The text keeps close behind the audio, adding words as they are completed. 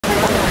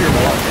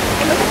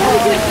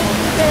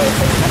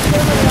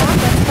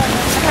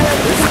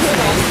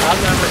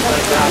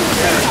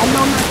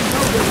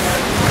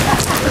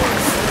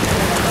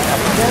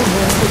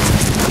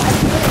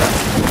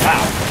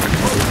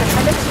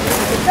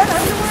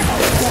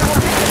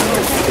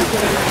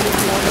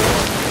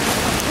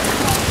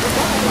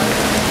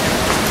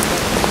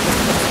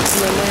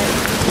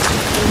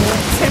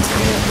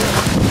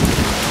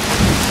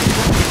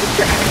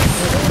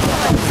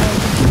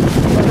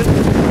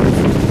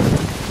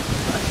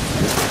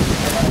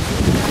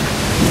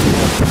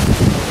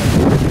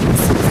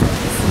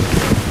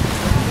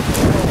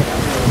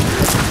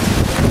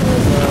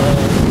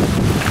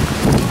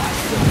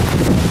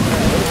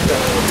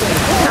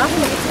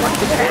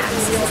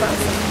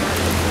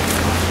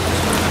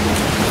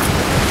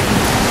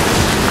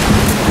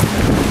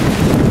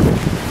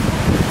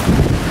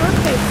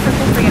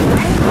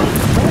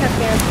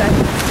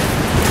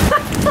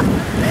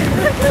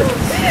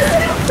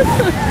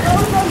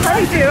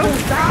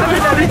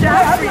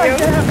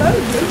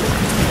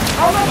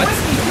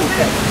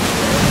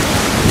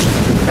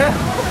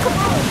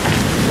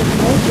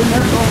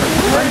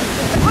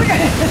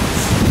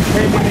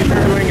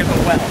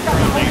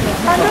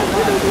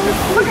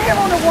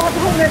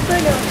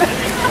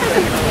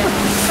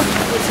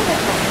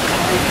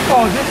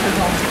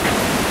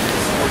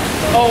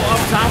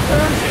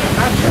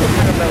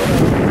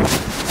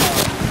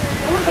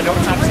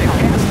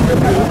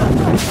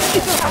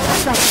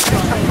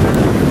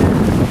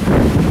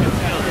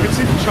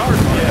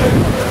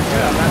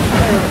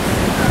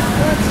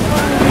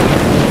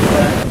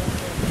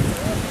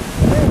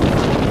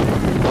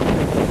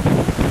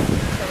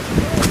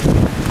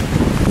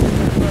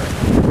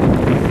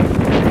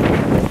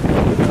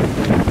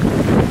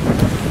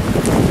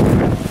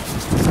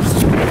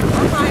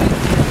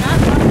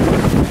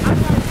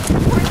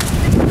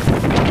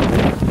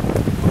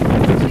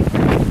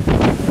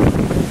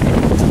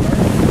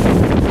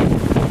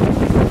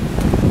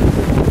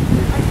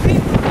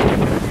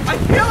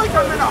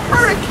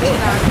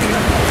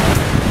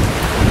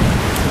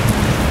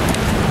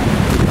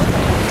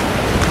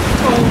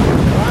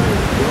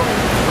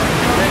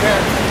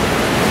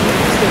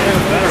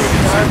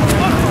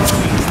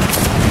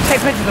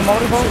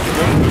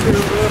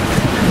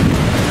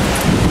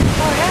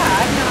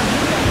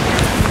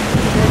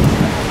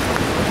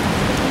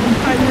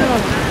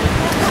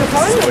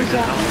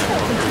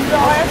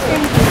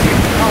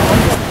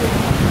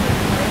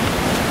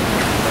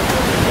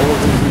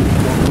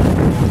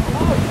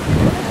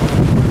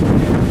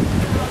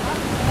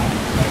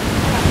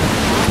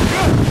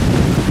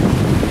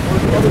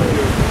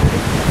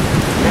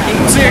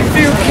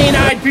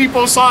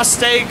People saw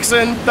stakes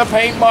and the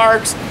paint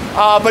marks,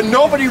 but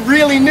nobody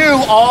really knew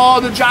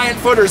all the giant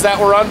footers that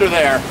were under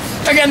there.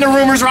 Again, the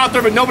rumors are out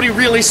there, but nobody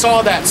really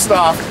saw that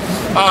stuff.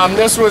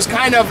 This was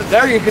kind of,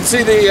 there you can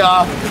see the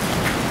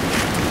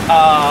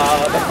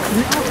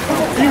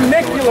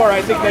funicular,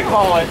 I think they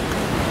call it,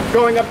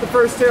 going up the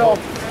first hill.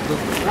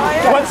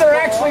 What they're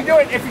actually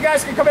doing, if you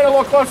guys can come in a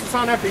little closer so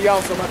I don't have to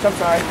yell so much, I'm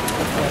sorry.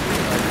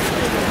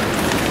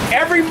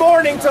 Every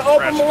morning to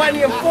open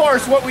Millennium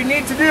Force, what we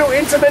need to do,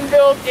 Intamin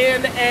built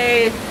in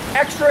a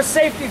extra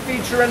safety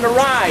feature in the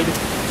ride.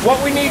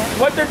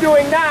 What they're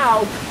doing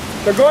now,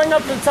 they're going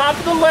up to the top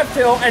of the lift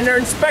hill and they're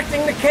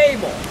inspecting the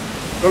cable.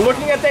 They're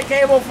looking at that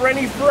cable for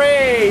any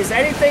frays,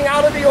 anything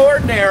out of the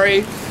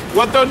ordinary.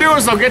 What they'll do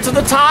is they'll get to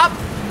the top,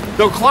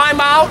 they'll climb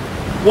out,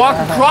 walk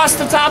across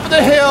the top of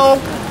the hill,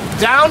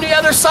 down the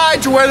other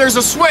side to where there's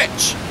a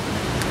switch.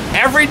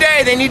 Every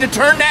day they need to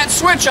turn that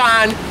switch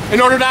on in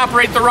order to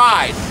operate the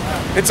ride.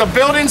 It's a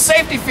built-in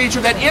safety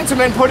feature that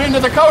Intamin put into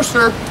the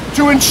coaster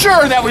to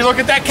ensure that we look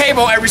at that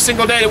cable every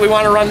single day that we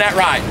want to run that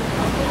ride.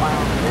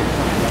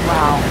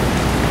 Wow.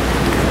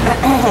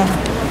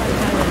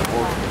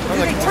 Do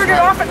they turn it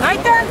off at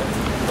night then?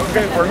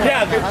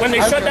 Yeah, when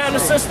they shut down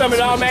the system, it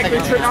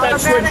automatically trips that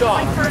switch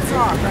off.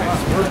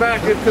 We're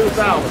back in 2000.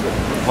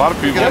 A lot of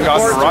people got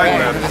the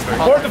ride, man.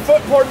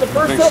 Poured the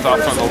first hill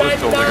footers in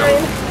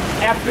 99.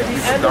 After the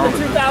end of the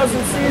 2000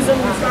 season,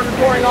 we started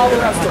pouring all the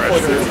rest of the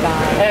footers.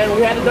 And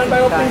we had it done by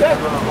opening day. It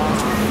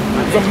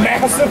was a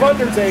massive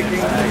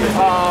undertaking.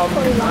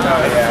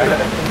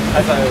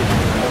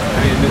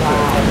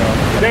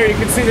 There you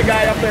can see the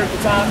guy up there at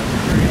the top.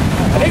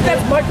 I think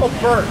that's Michael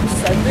Burks.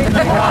 I think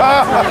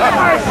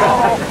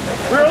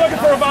we were looking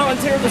for a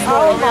volunteer this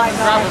morning. Oh my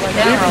God.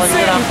 You can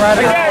see,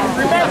 again,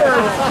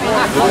 remember.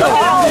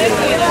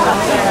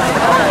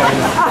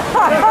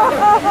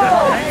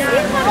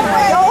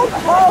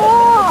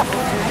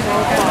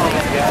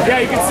 Yeah,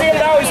 you can see him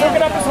now. He's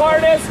hooking up his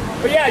harness.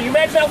 But yeah, you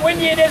imagine how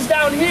windy it is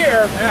down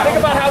here. Yeah. Think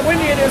about how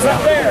windy it is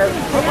up there.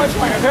 How much do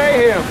you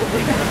pay him?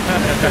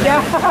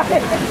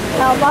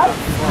 How much?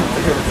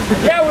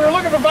 Yeah, we were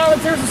looking for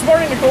volunteers this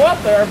morning to go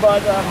up there,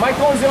 but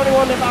Michael was the only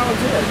one that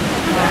volunteered.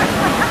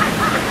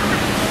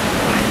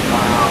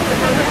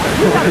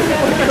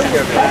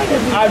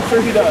 I'm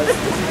sure he does.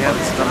 Yeah,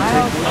 the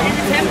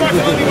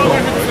stomach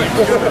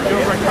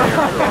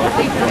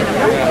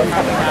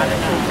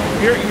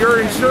Your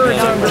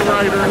insurance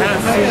underwriter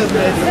has seen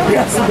this.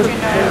 Yes.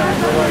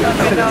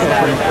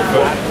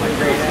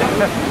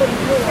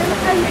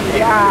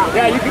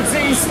 Yeah, you can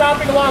see he's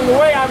stopping along the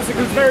way, obviously,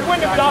 because it's very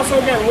windy, but also,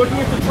 again, looking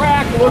at the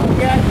track,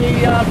 looking at the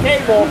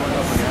cable.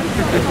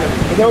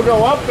 And he'll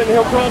go up and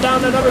he'll crawl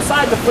down that other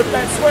side to flip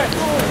that switch.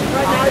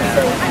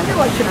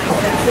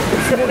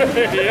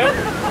 Yeah.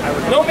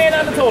 No man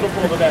on the totem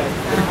pole today.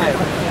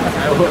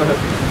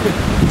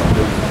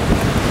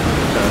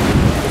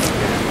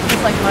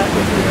 Like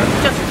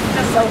just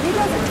so he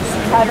doesn't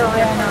cutter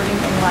in or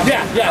anything like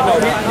that. Yeah, no,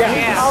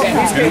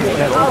 he's capable.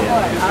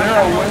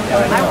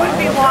 I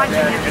wouldn't be watching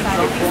it if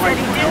he said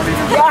he did.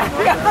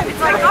 Yeah, it's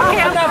like,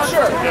 okay, I'm not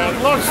sure. It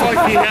looks like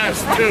he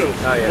has two.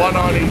 One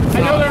on each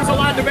I know there's a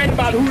lot of debate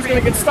about who's going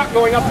to get stuck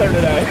going up there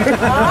today.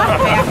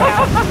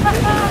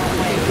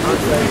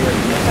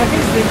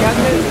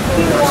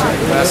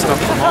 Fast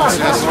enough for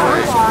most, yes,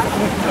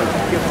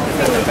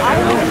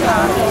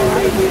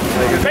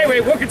 Anyway,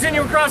 we'll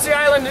continue across the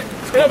island.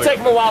 It'll take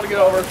them a while to get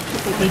over.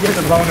 You get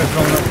the bonus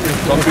going up.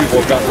 Some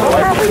people have gotten the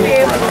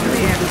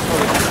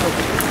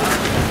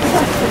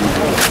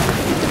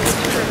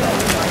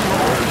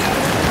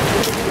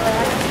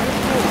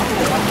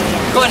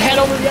Go ahead, head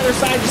over to the other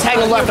side. Just hang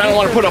a left. I don't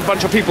want to put a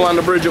bunch of people on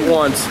the bridge at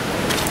once.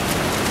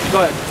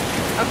 Go ahead.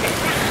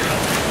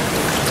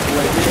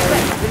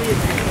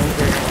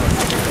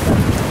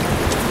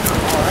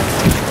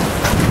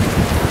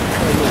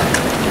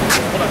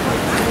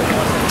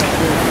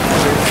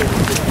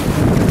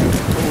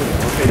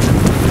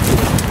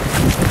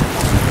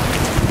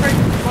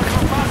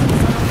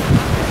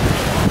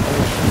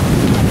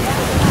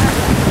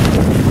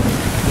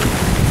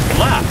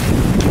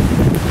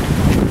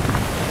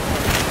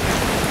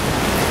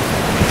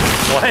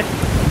 What?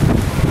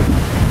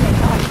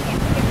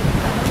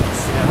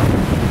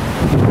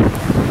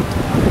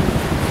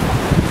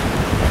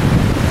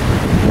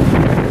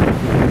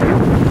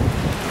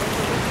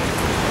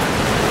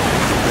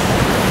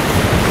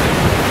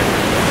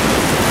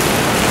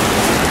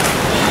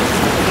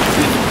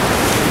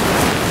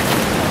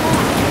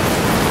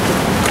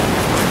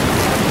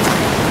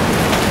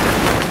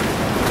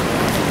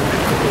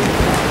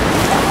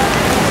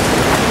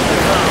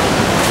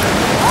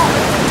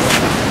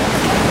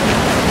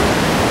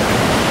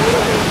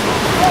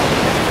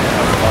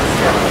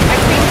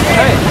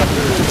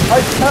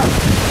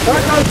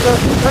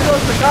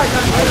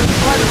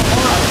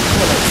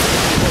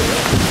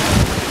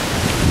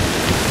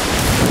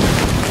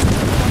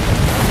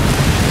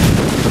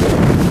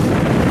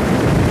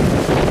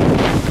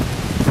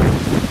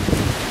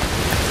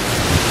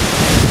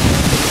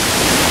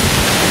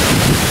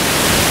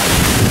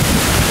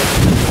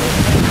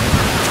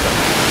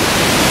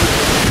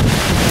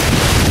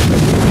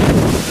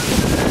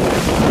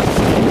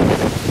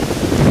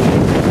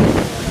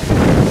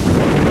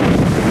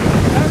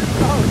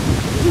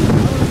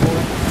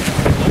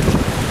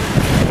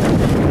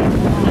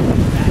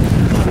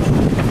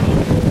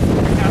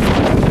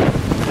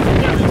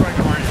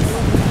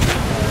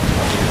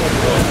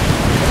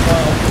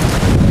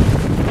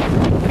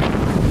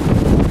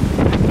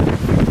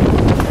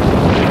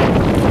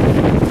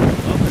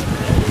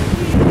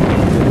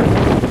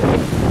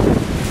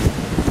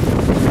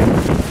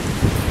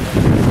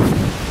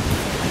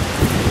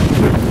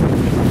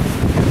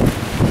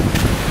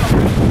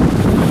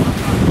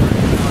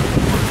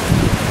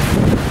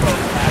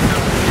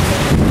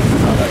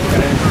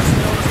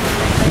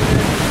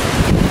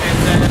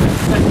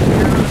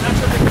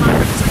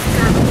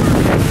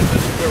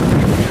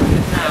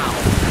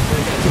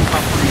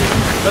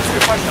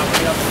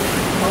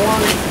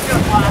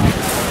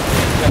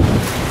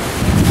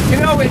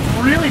 You know, it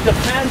really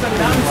depends. I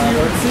mean, obviously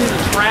you can see the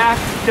track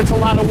gets a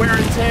lot of wear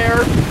and tear.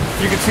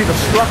 You can see the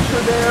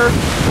structure there,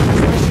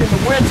 especially in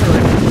the winter.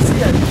 And you can see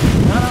it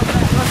not on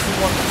that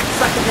restaurant.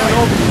 Second gun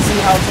over, you can see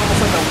how it's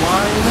almost like a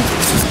line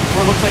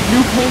where it looks like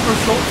new paint or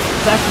so.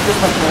 It's actually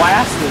just like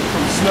blasted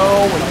from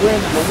snow and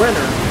wind in the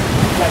winter.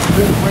 That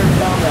really wears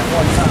down that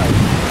one side.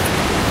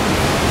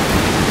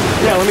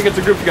 Yeah, let me get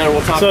the group together.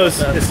 We'll talk about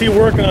that. Is he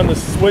working on the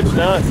switch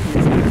now?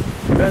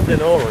 He's bending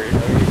over.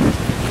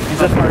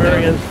 He's at the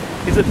very end.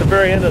 He's at the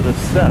very end of the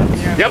steps.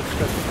 Yep.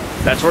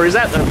 That's where he's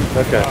at then.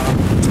 Okay.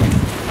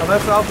 Now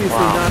that's obviously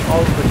not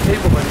all of the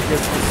cable that he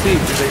gets to see.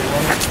 Do they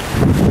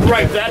run?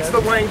 Right, that's the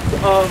length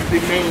of the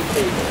main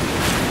cable.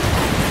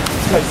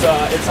 Because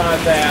it's on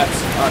that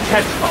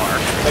catch car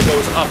that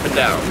goes up and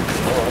down.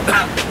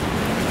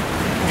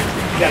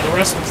 Yeah, the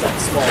rest of it's that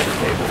smaller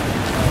cable.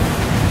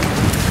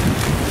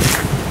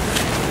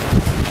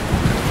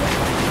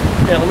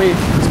 Yeah, let me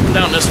come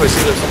down this way, see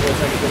if there's something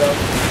else I can get up.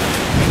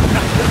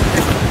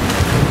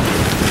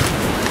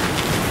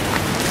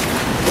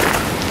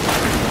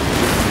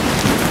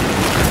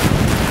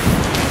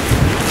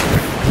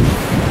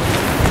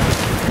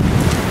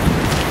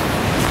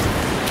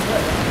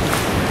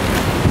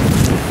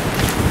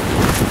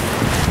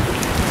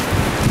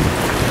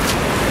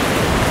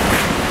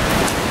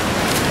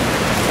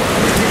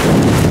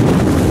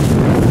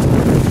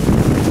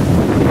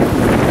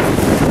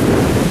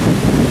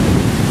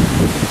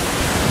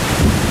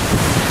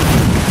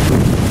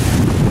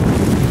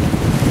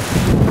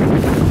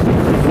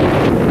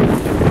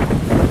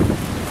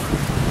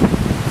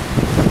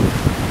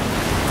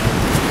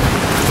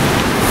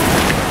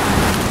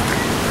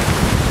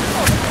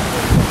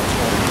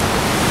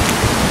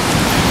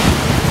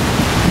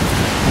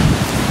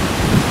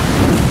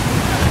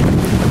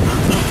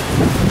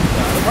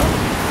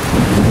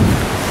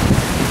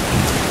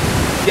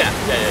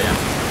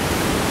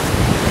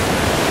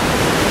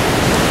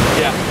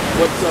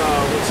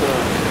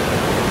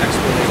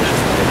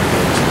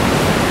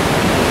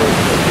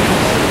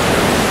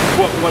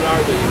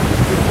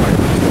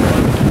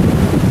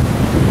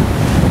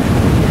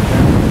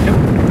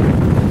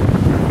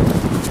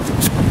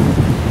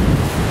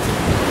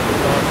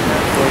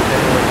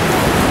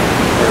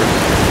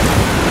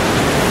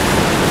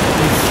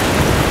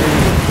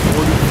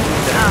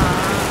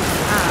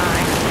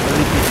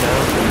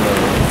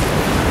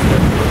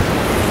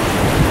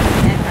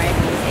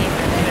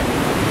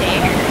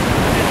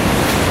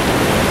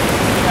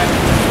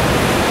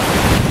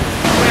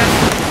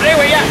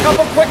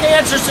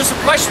 Answers to some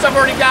questions I've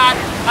already got.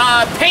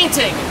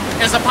 Painting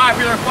is a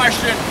popular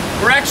question.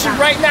 We're actually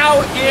right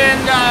now in,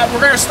 we're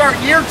going to start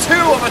year 2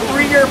 of a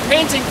 3-year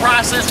painting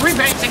process,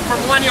 repainting for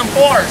Millennium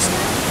Forest.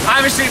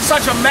 Obviously it's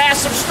such a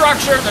massive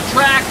structure, the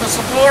track, the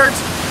supports,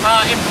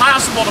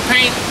 impossible to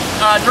paint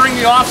during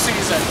the off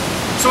season.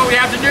 So what we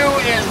have to do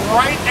is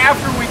right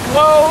after we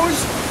close,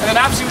 and then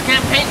obviously we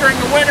can't paint during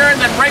the winter, and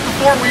then right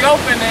before we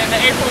open in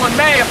April and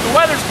May, if the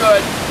weather's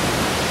good,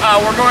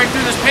 we're going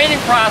through this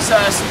painting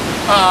process.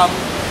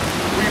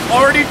 We've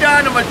already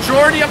done a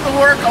majority of the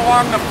work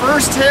along the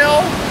first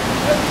hill,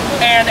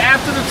 and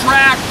after the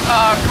track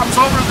comes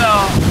off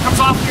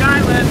the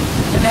island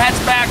and heads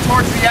back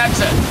towards the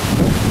exit.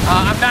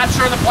 I'm not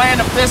sure the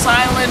plan of this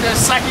island is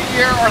 2nd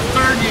year or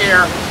 3rd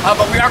year,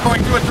 but we are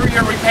going through a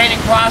 3-year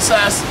repainting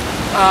process.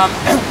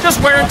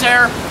 Just wear and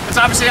tear. It's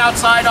obviously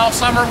outside all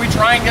summer. We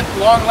try and get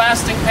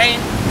long-lasting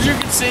paint. As you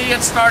can see,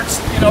 it starts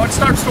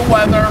to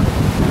weather.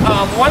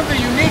 One of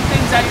the unique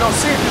things that you'll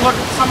see if you look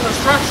at some of the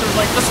structures,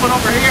 like this one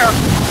over here,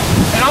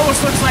 it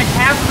almost looks like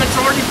half of it's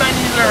already been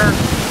either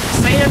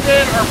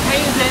sanded or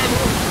painted,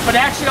 but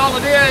actually all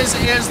it is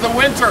the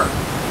winter.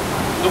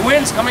 The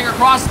wind's coming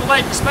across the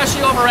lake,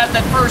 especially over at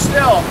that first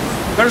hill.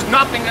 There's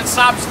nothing that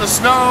stops the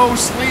snow,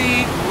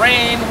 sleet,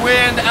 rain,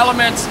 wind,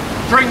 elements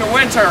during the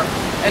winter,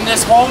 and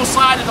this whole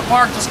side of the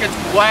park just gets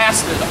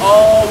blasted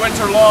all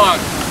winter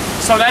long.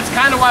 So that's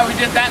kind of why we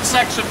did that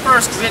section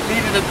first, because it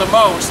needed it the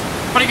most.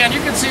 But again,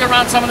 you can see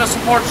around some of the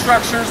support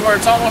structures where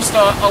it's almost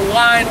a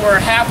line where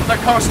half of the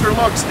coaster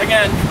looks,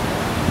 again,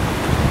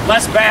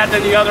 less bad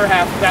than the other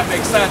half, if that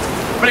makes sense.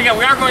 But again,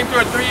 we are going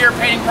through a 3-year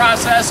painting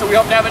process, so we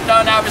hope to have it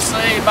done,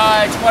 obviously,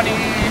 by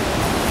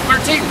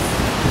 2013.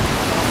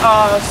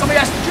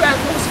 Somebody asked, what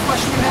was the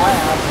question you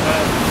had?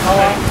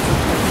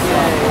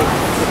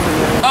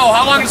 Oh,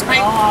 how long is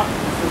paint?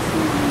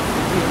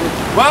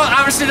 Well,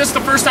 obviously, this is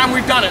the first time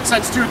we've done it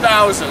since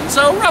 2000,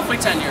 so roughly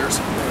 10 years.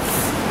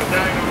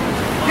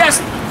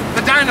 Yes,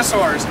 the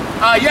dinosaurs.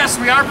 Yes,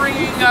 we are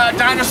bringing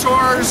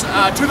dinosaurs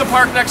to the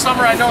park next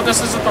summer. I know this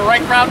isn't the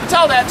right crowd to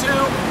tell that to.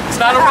 It's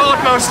not a roller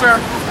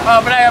coaster,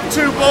 but I have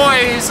 2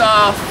 boys,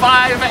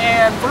 5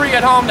 and 3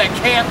 at home that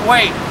can't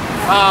wait.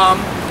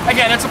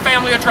 Again, it's a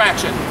family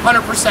attraction,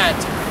 100%.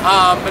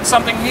 It's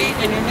something neat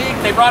and unique.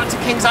 They brought it to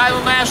Kings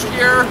Island last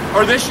year,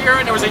 or this year,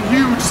 and it was a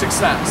huge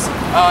success.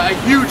 A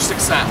huge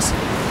success.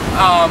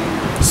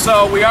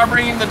 So we are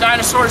bringing the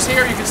dinosaurs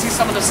here. You can see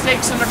some of the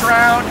stakes in the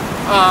ground.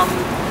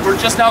 We're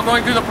just now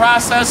going through the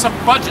process of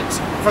budgets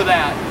for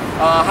that.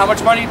 How much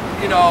money,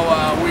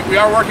 we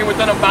are working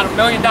within about $1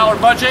 million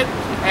budget,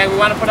 and we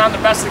want to put on the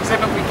best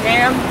exhibit we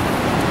can.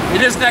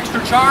 It is an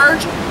extra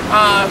charge,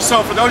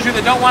 so for those of you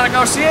that don't want to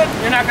go see it,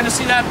 you're not going to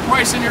see that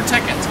price in your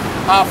ticket.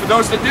 For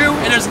those that do,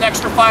 it is an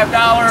extra $5,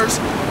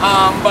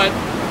 but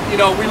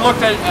we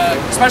looked at,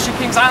 especially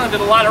Kings Island did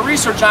a lot of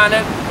research on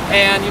it,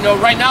 and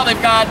right now they've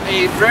got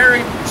a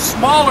very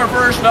smaller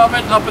version of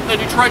it up at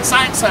the Detroit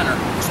Science Center.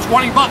 It's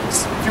 $20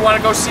 if you want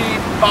to go see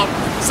about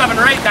 7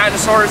 or 8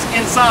 dinosaurs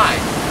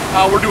inside.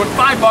 We're doing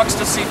 $5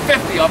 to see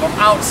 50 of them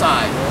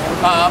outside.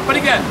 But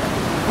again,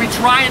 we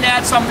try and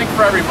add something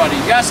for everybody.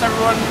 Yes,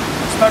 everyone,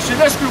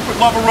 especially this group, would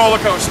love a roller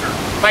coaster.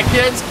 My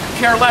kids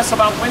care less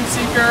about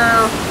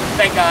Windseeker,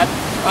 thank God.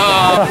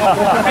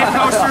 Big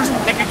coasters,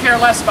 they could care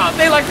less about.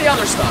 They like the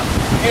other stuff.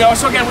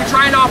 So again, we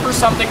try and offer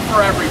something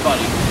for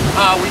everybody.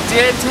 We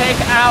did take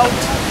out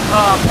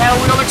paddle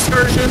wheel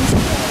excursions,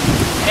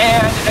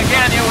 and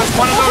again, it was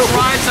one of those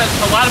rides that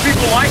a lot of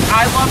people liked.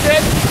 I loved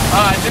it.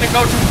 It didn't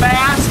go too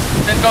fast,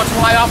 didn't go too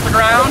high off the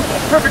ground.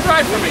 Perfect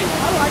ride for me.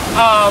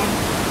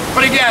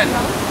 But again,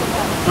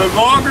 the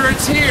longer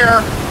it's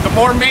here, the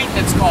more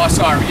maintenance costs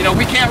are.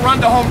 We can't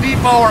run to Home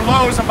Depot or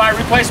Lowe's and buy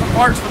replacement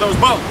parts for those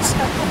boats.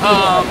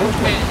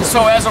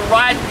 So as a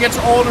ride gets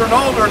older and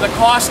older, the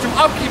cost to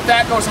upkeep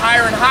that goes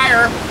higher and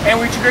higher, and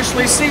we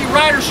traditionally see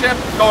ridership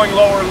going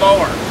lower and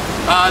lower.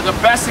 The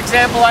best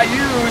example I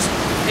use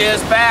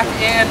is back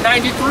in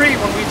 '93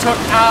 when we took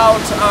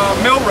out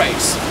Mill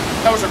Race.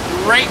 That was a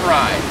great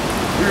ride.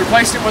 We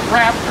replaced it with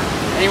Raptor.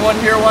 Anyone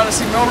here want to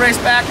see Mill Race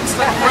back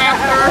instead of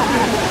Raptor?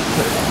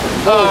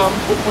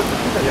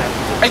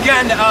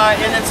 Again,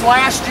 in its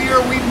last year,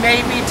 we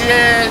maybe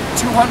did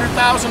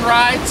 200,000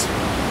 rides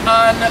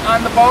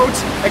on the boat.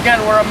 Again,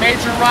 we're a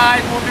major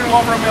ride, we'll do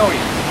over 1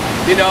 million.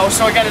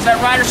 So again, as that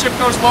ridership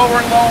goes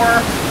lower and lower,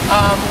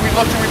 we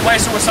look to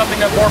replace it with something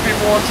that more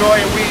people will enjoy,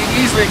 and we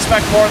easily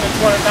expect more than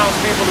 200,000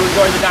 people to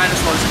enjoy the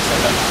dinosaurs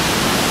exhibit.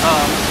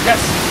 Yes,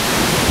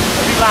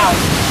 be loud.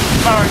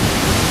 Sorry.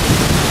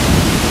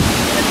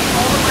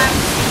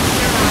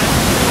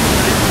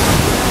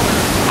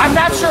 I'm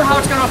not sure how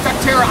it's going to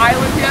affect Terra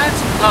Island yet.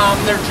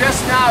 They're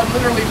just now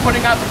literally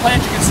putting out the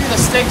plans. You can see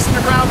the stakes in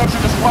the ground. Those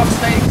are just rough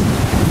stakes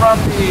from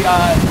the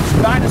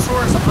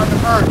dinosaurs on the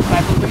Earth,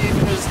 I believe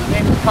is the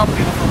name of the company.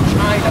 They're from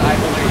China, I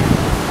believe.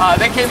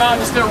 They came out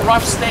and just did a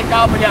rough stake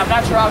out, but yeah, I'm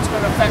not sure how it's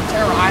going to affect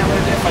Terra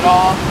Island, if at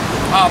all.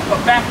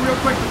 But back real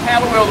quick to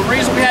Paddle Wheel, the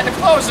reason we had to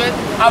close it,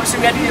 obviously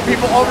we had to get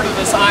people over to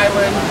this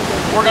island.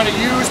 We're going to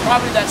use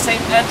probably that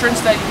same entrance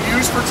that you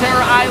use for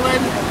Terra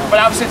Island, but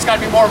obviously it's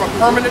got to be more of a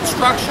permanent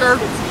structure,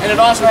 and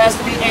it also has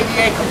to be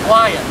ADA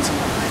compliant.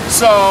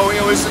 So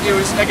it was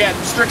again,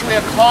 strictly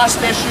a cost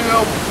issue.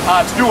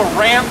 To do a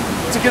ramp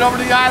to get over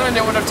to the island,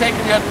 it would have taken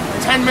you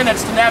 10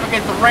 minutes to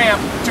navigate the ramp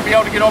to be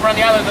able to get over on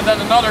the island, and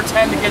then another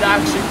 10 to get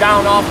actually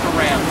down off the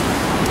ramp.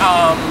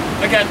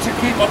 Again, to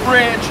keep a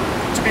bridge,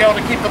 to be able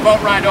to keep the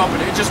boat ride open.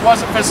 It just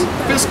wasn't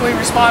fiscally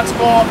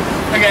responsible.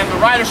 Again,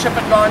 the ridership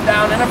had gone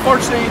down, and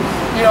unfortunately,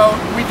 you know,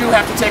 we do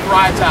have to take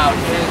rides out.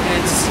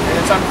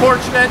 It's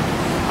unfortunate,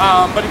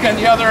 but again,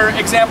 the other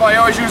example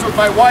I always use with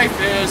my wife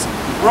is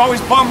we're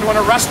always bummed when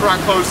a restaurant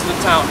closes in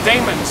town.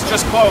 Damon's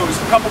just closed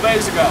a couple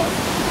days ago.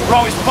 We're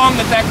always bummed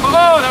that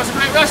oh, that was a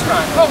great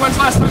restaurant. Oh, when's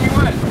the last time you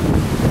went?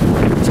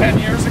 10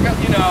 years ago,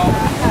 you know.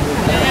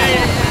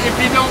 If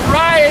you don't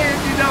ride,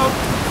 you know,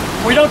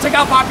 we don't take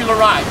out popular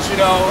rides, you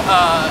know.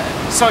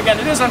 So again,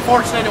 it is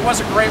unfortunate. It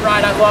was a great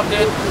ride. I loved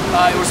it.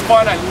 It was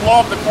fun. I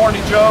love the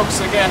corny jokes.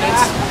 Again,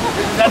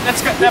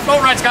 that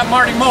boat ride's got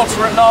Marty Moltz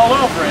written all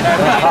over it. I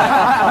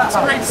mean, it's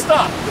great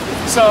stuff.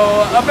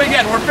 So, but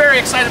again, we're very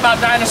excited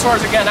about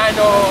dinosaurs. Again, I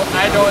know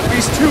at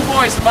least 2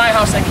 boys in my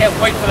house that can't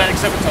wait for that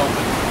exhibit to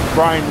open.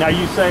 Brian, now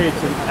you say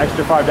it's an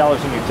extra $5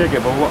 in your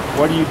ticket, but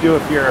what do you do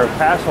if you're a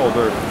pass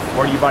holder?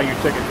 What do you buy your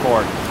ticket for?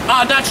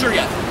 Not sure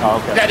yet.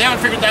 Oh, okay. Yeah, they haven't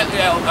figured that,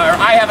 or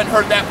I haven't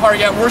heard that part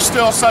yet. We're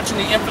still such in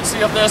the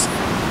infancy of this.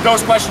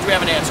 Those questions we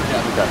haven't answered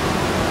yet. Okay.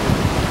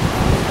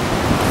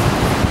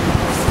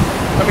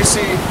 Let me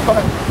see. Go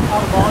ahead.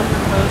 Out of all your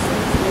coasters,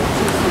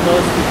 which is the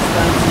most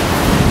expensive?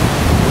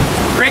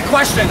 Great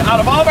question.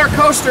 Out of all of our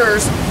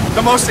coasters,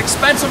 the most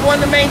expensive one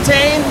to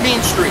maintain,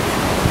 Mean Street.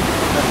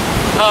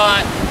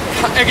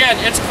 Again,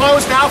 it's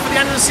closed now for the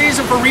end of the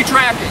season for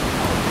retracking.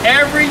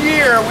 Every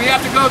year we have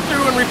to go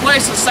through and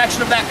replace a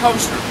section of that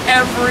coaster.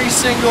 Every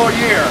single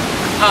year.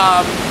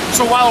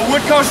 So while a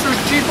wood coaster is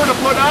cheaper to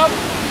put up,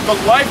 the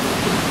life,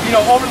 you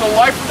know, over the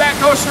life of that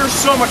coaster is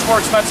so much more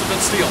expensive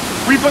than steel.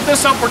 We put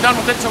this up, we're done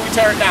with it until we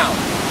tear it down.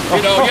 You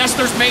know, yes,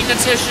 there's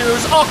maintenance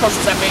issues. All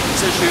coasters have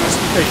maintenance issues.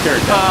 Take care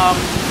of that.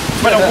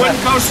 But a wooden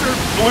coaster,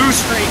 Blue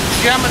Street,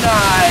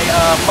 Gemini,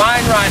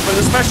 Mine Ride, but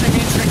especially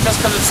Mean Street, just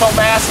because it's so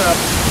massive,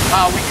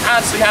 we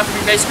constantly have to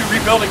be basically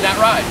rebuilding that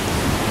ride.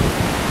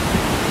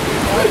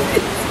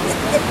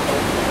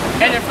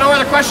 And if no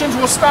other questions,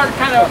 we'll start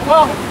kind of,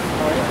 well,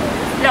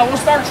 yeah,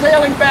 we'll start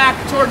trailing back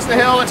towards the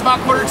hill. It's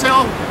about quarter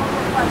till.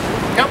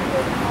 Yep.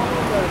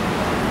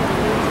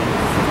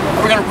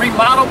 Are we going to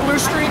remodel Blue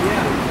Street?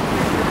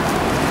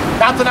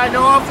 Not that I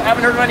know of. I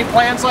haven't heard of any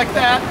plans like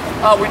that.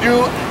 We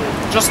do,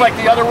 just like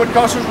the other wood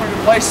coasters, we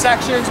replace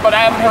sections, but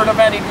I haven't heard of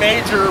any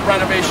major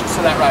renovations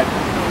to that ride.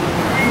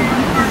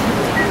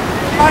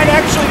 Mine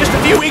actually just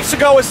a few weeks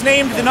ago was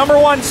named the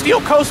 #1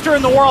 steel coaster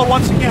in the world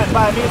once again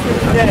by Amusement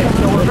Today,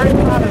 so we're very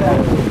proud of that.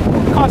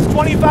 It cost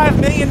 $25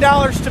 million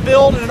to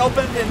build and it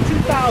opened in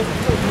 2000.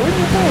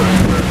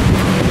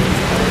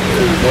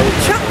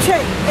 Chump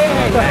change.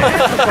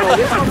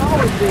 This one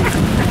always be.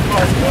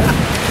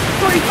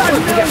 45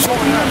 million.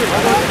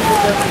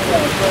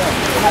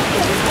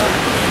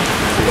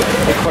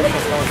 The question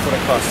is how much would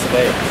it cost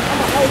today?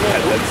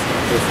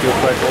 The steel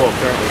price, well,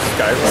 apparently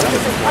Skyrim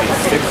is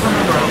 26.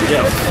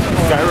 Yes,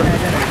 Skyrim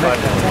is 25.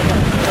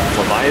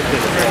 Leviathan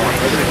is 26.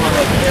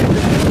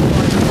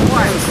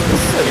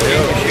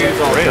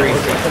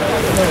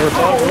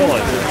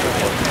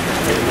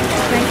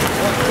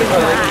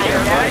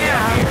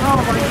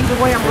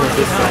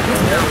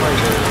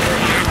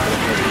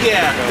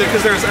 Yeah,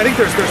 because I think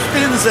there's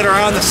fins that are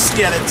on the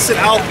that sit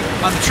out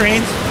on the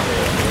trains.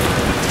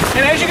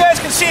 And as you guys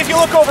can see, if you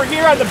look over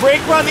here on the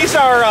brake run, these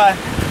are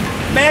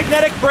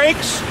magnetic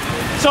brakes.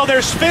 So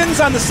there's fins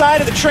on the side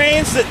of the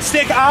trains that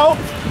stick out.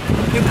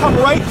 You come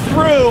right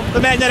through the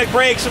magnetic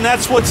brakes, and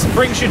that's what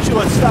brings you to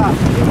a stop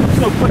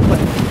so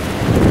quickly.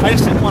 I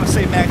just didn't want to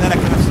say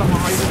magnetic, and if someone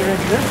right there,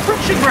 there's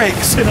friction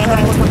brakes. And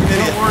I look like an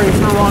idiot. Don't worry, if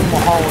you're wrong,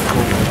 we'll haul it.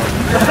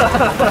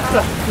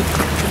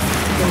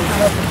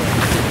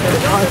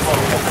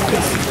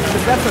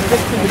 That's a big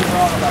thing to be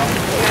wrong about.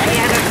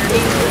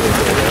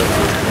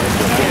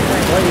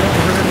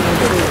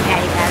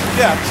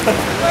 Yeah.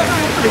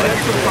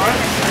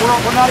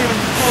 We're not even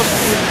close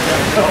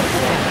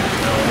to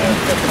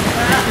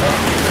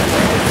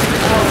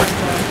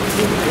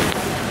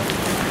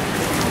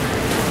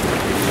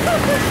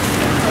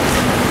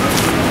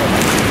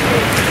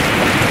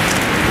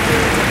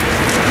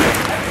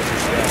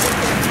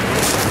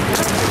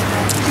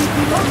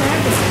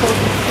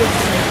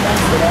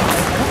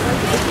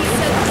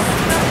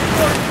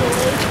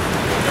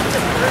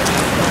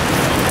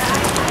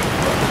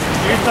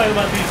You're talking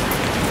about these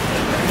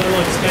little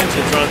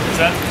extensions on. Is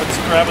that what's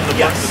grabbing the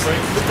Yes. the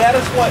brake? That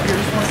is what. Here,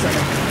 just 1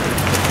 second.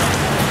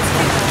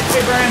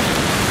 Hey, Brian.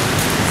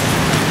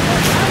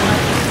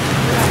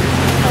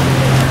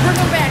 We're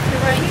going back to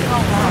the right.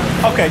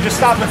 Okay, just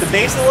stop at the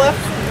base of the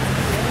lift.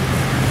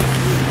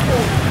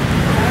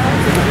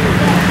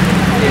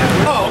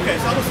 Oh, okay,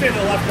 so I'll just stay to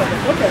the left of it.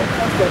 Okay,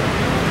 sounds good.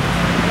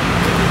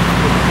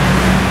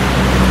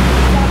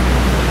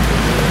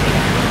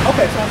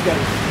 Okay, sounds good.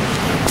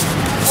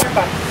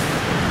 Bye.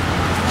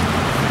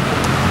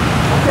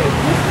 Okay,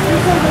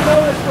 just so you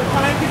notice for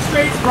time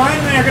constraints, Brian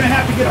and I are going to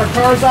have to get our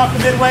cars off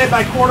the midway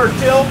by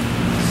 1:45.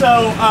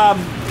 So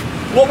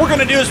what we're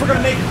going to do is we're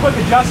going to make a quick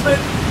adjustment.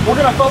 We're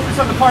going to focus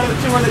on the part of the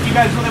tour that you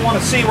guys really want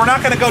to see. We're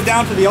not going to go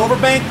down to the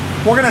overbank.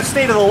 We're going to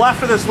stay to the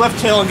left of this lift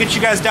hill and get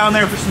you guys down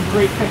there for some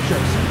great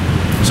pictures.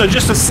 So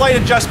just a slight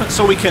adjustment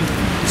so we can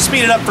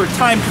speed it up for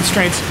time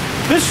constraints.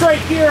 This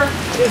right here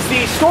is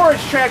the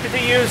storage track that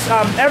they use.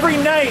 Every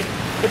night,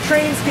 the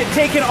trains get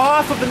taken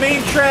off of the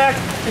main track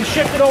and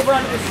shifted over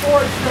onto the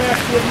storage track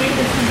so that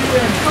maintenance can do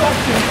their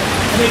inspection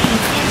and they can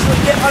easily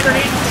get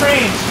underneath the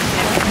trains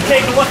and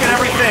take a look at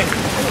everything.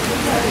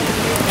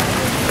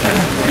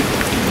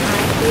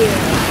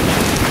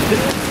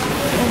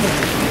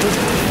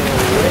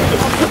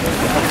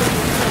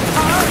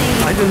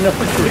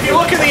 If you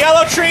look at the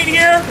yellow train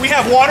here, we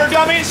have water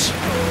dummies.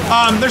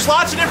 There's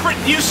lots of different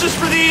uses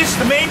for these.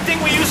 The main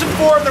thing we use them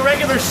for in the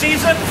regular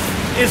season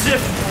is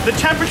if the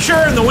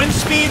temperature and the wind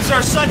speeds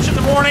are such in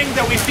the morning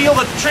that we feel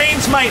that the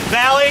trains might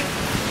valley,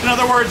 in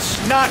other words,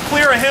 not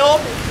clear a hill,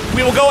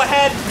 we will go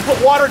ahead and put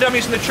water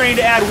dummies in the train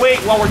to add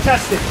weight while we're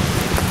testing.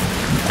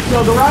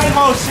 So the ride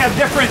hosts have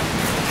different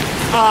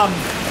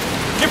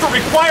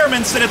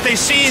requirements that if they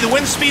see the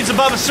wind speeds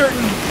above a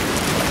certain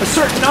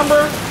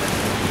number,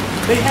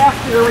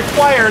 they're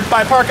required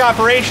by park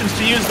operations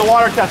to use the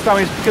water test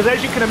dummies, because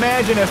as you can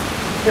imagine, if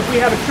we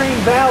have a train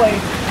valley,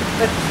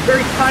 that's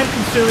very time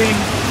consuming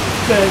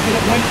to get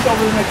it winched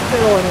over the next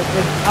hill, and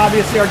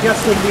obviously our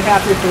guests wouldn't be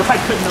happy if the ride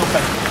couldn't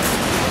open.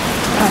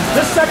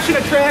 This section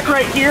of track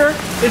right here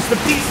is the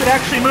piece that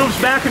actually moves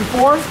back and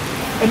forth,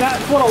 and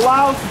that's what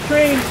allows the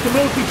trains to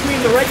move between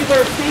the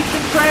regular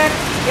station track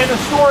and the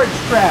storage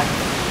track.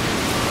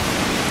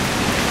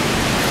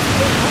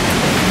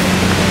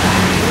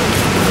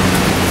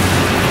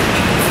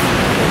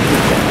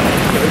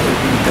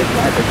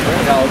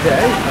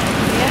 Okay.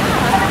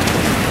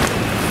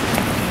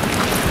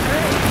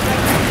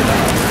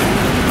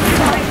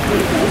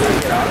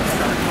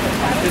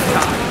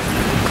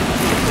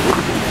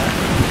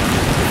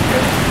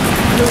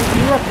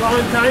 You work a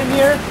long time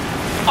here?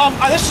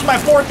 This is my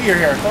 4th year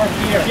here. 4th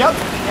year. Yep.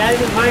 Yeah,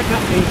 this is my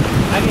company.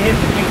 I can hit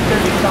between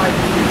 35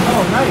 years.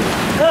 Oh, nice.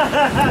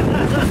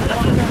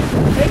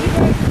 As you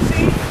guys can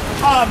see,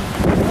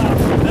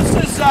 this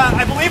is,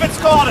 I believe it's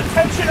called a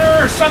tensioner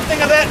or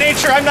something of that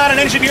nature. I'm not an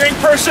engineering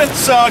person,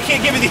 so I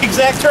can't give you the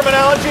exact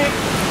terminology.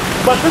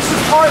 But this is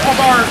part of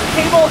our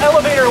cable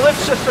elevator lift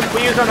system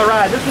we use on the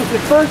ride. This was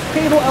the first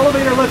cable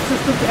elevator lift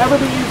system to ever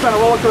be used on a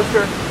roller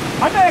coaster.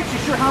 I'm not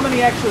actually sure how many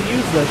actually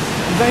use this.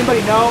 Does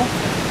anybody know?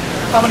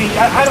 How many?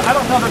 I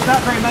don't know. There's not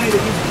very many that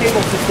use the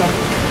cable system.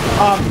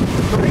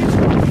 The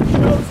reason we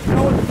chose to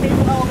go with the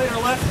cable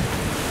elevator lift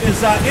is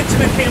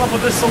Intamin came up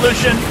with this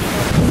solution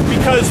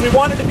because we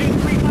wanted to do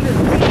 300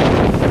 feet,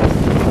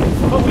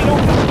 but we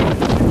don't.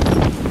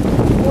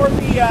 For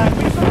the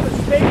we took the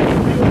space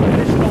to do an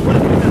additional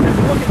lift because if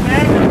you look at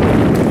Magnet,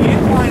 the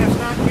incline is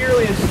not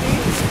nearly as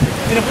steep,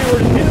 and if we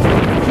were to do a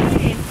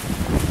chain,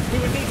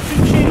 we would need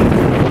 2 chains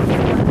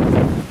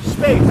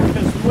space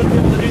because we wouldn't be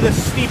able to do this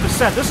steep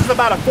ascent. This is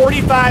about a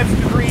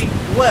 45-degree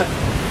lift,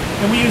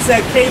 and we use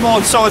that cable,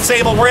 and so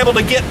we're able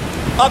to get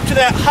up to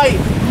that height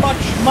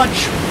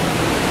much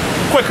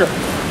quicker.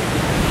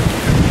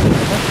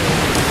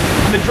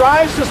 And the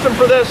drive system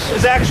for this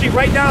is actually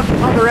right down at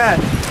the other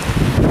end.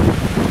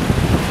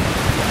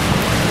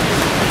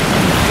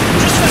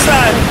 Just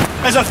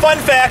as a fun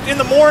fact, in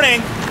the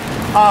morning,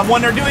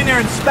 when they're doing their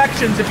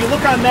inspections, if you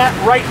look on that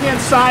right-hand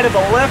side of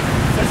the lift,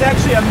 there's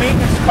actually a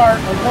maintenance cart,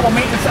 a little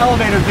maintenance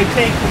elevator they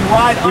take and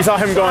ride up. We saw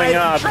him going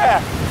up.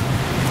 Track.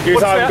 We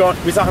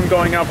saw him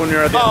going up when we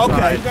were at the Oh, okay.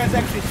 outside. You guys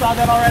actually saw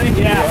that already?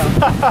 Yeah.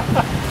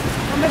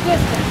 From a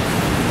distance.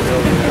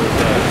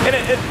 And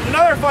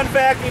another fun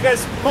fact,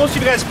 most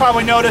of you guys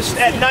probably noticed,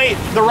 at night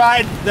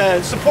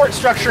the support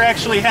structure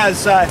actually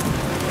has a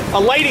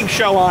lighting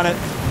show on it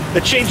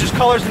that changes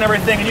colors and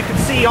everything, and you can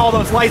see all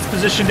those lights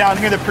positioned down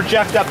here that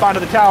project up onto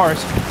the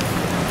towers.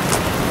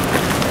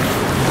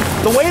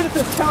 The way that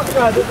this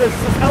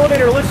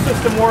elevator lift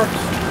system works,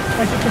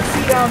 as you can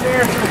see down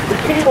there, the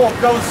cable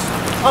goes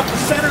up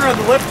the center of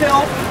the lift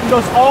hill and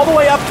goes all the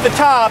way up to the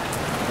top,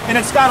 and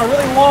it's got a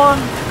really long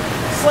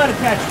sled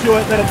attached to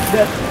it that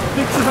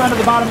fixes onto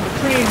the bottom of the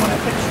train when it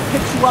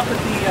picks you up at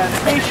the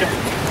station.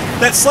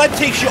 That sled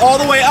takes you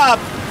all the way up,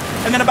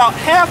 and then about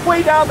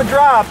halfway down the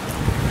drop,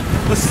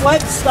 the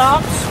sled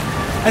stops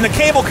and the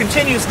cable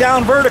continues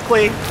down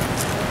vertically,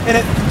 and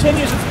it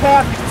continues its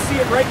path. You can see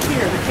it right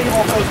here. The cable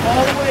goes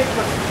all the way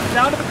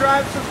down to the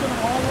drive system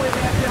and all the way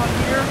back down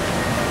here.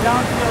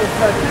 down to those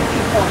tension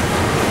points.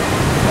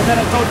 And then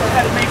it goes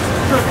ahead and makes the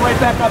trip right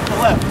back up the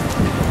lift.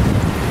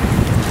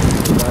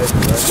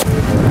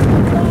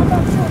 I'm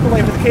not sure the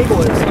way the cable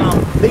is.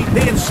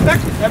 They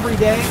inspect it every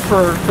day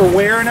for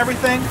wear and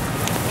everything.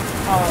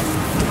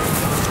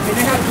 And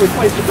they have to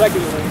replace it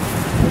regularly.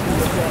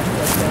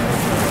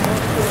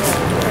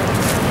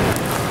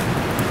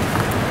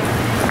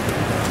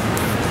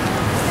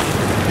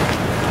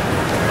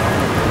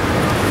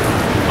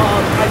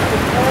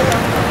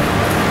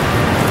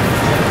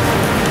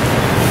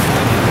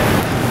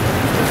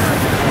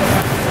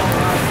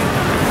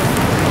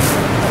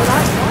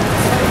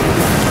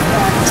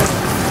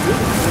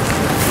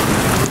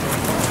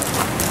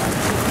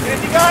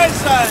 You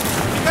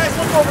guys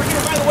look over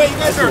here. By the way, you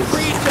guys are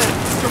free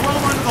to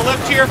roam under the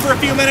lift here for a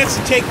few minutes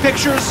and take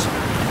pictures.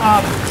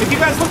 If you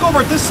guys look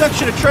over at this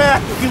section of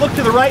track, if you look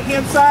to the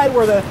right-hand side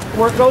where it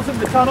goes into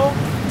the tunnel,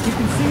 you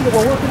can see that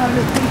we're working on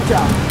this paint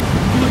job.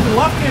 If you look to the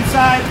left-hand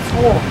side, it's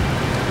old.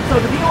 So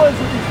the deal is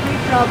with these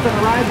paint jobs on a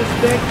ride this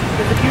big,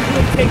 is it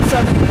usually takes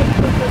them to do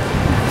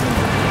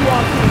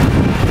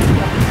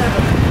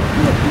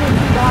a few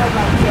dives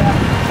on that.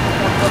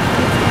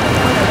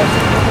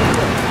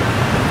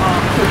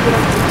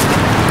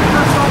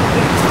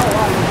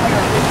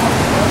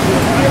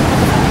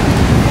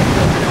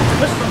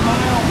 This is a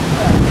mile.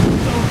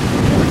 So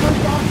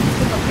first off,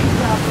 it's a paint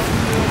job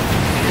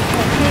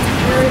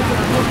areas that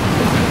are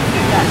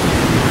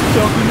so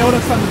if you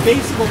notice on the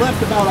base of the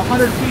lift, about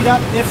 100 feet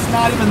up, if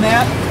not even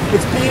that,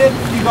 it's painted.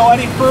 If you go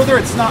any further,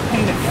 it's not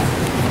painted yet.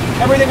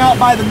 Everything out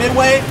by the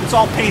midway, it's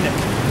all painted.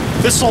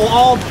 This will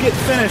all get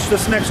finished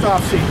this next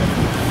off-season.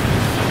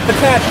 The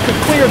patch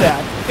could clear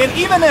that. And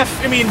even if,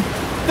 I mean,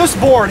 this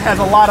board has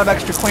a lot of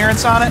extra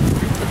clearance on it,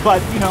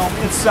 but you know,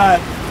 it's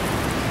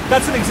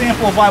that's an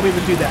example of why we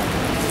would do that.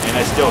 And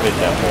I still hit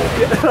that hole.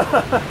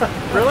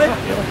 Really?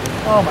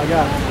 Yeah. Oh my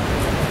god. 4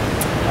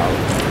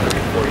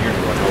 years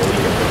ago, I know a week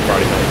after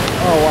Friday night.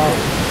 Oh wow.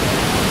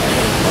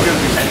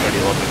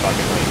 Anybody loves the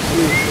fucking thing.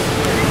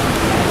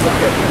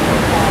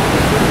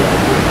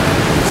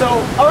 So,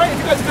 all right, if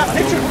you guys got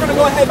pictures, we're going to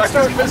go ahead and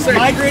start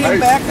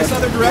migrating back this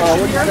other direction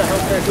here. Yeah,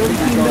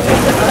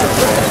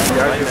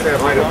 I just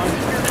have